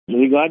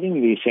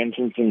Regarding the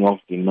sentencing of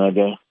the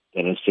murder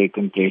that has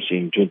taken place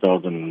in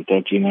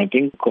 2013, I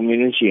think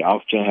community,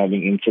 after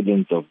having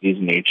incidents of this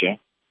nature,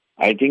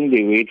 I think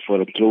they wait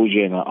for a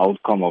closure and an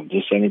outcome of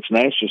this. And it's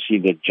nice to see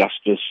that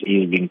justice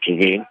is being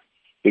prevailed,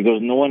 because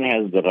no one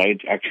has the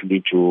right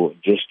actually to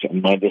just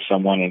murder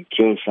someone and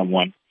kill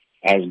someone,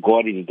 as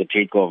God is the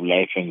taker of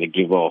life and the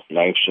giver of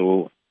life.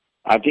 So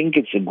I think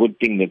it's a good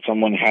thing that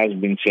someone has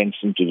been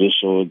sentenced to this,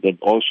 so that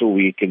also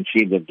we can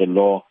see that the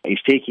law is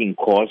taking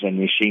course and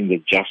we're seeing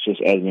that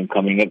justice has been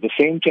coming. At the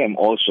same time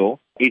also,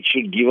 it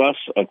should give us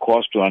a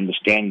cause to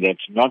understand that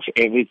not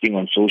everything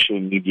on social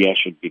media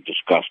should be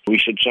discussed. We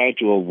should try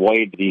to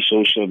avoid the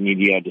social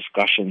media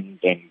discussions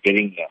and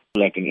getting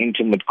like an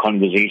intimate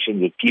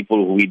conversation with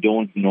people who we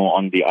don't know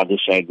on the other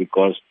side,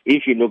 because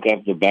if you look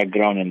at the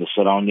background and the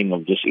surrounding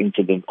of this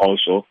incident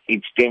also,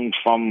 it stemmed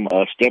from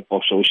a step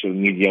of social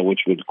media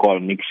which we'd call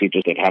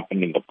MXit that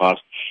happened in the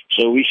past.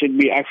 So we should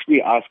be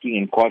actually asking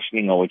and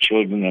cautioning our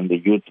children and the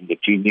youth and the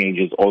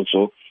teenagers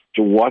also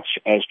to watch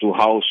as to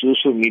how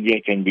social media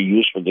can be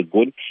used for the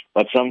good,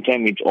 but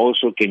sometimes it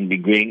also can be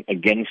going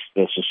against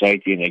the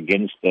society and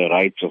against the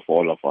rights of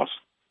all of us.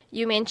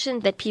 You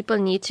mentioned that people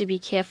need to be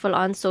careful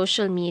on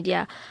social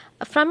media.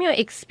 From your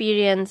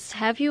experience,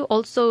 have you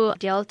also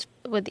dealt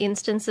with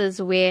instances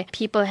where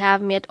people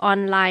have met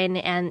online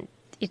and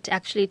it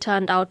actually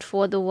turned out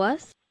for the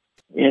worse?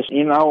 Yes,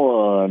 in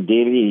our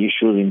daily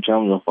issues in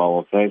terms of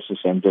our crisis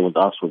center with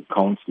us with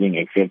counseling,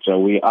 etc.,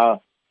 we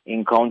are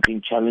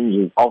encountering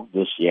challenges of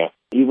this year.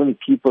 Even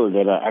people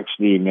that are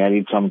actually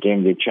married,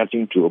 sometimes they're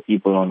chatting to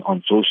people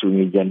on social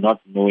media,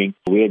 not knowing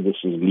where this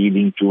is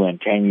leading to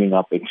and tangling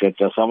up,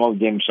 etc.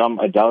 Some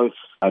adults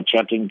are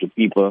chatting to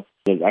people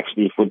that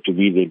actually put to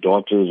be their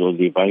daughters or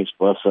the vice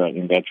versa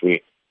in that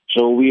way.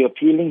 So we're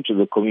appealing to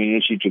the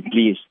community to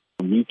please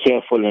be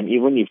careful, and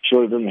even if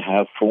children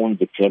have phones,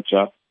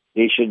 etc.,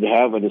 they should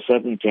have at a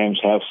certain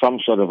times have some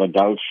sort of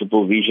adult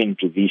supervision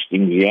to these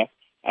things here,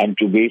 and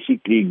to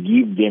basically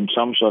give them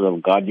some sort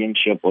of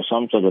guardianship or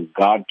some sort of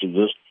guard to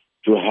this,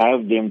 to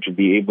have them to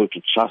be able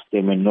to trust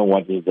them and know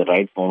what is the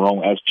right from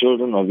wrong. As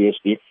children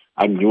obviously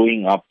are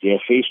growing up, they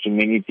are faced with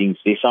many things.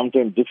 They're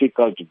sometimes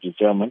difficult to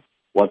determine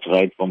what's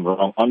right from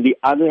wrong. On the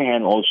other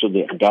hand, also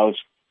the adults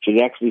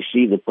should actually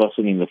see the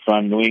person in the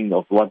front, knowing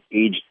of what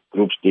age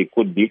groups they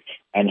could be,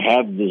 and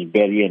have this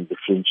barrier and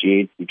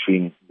differentiate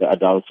between the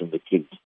adults and the kids.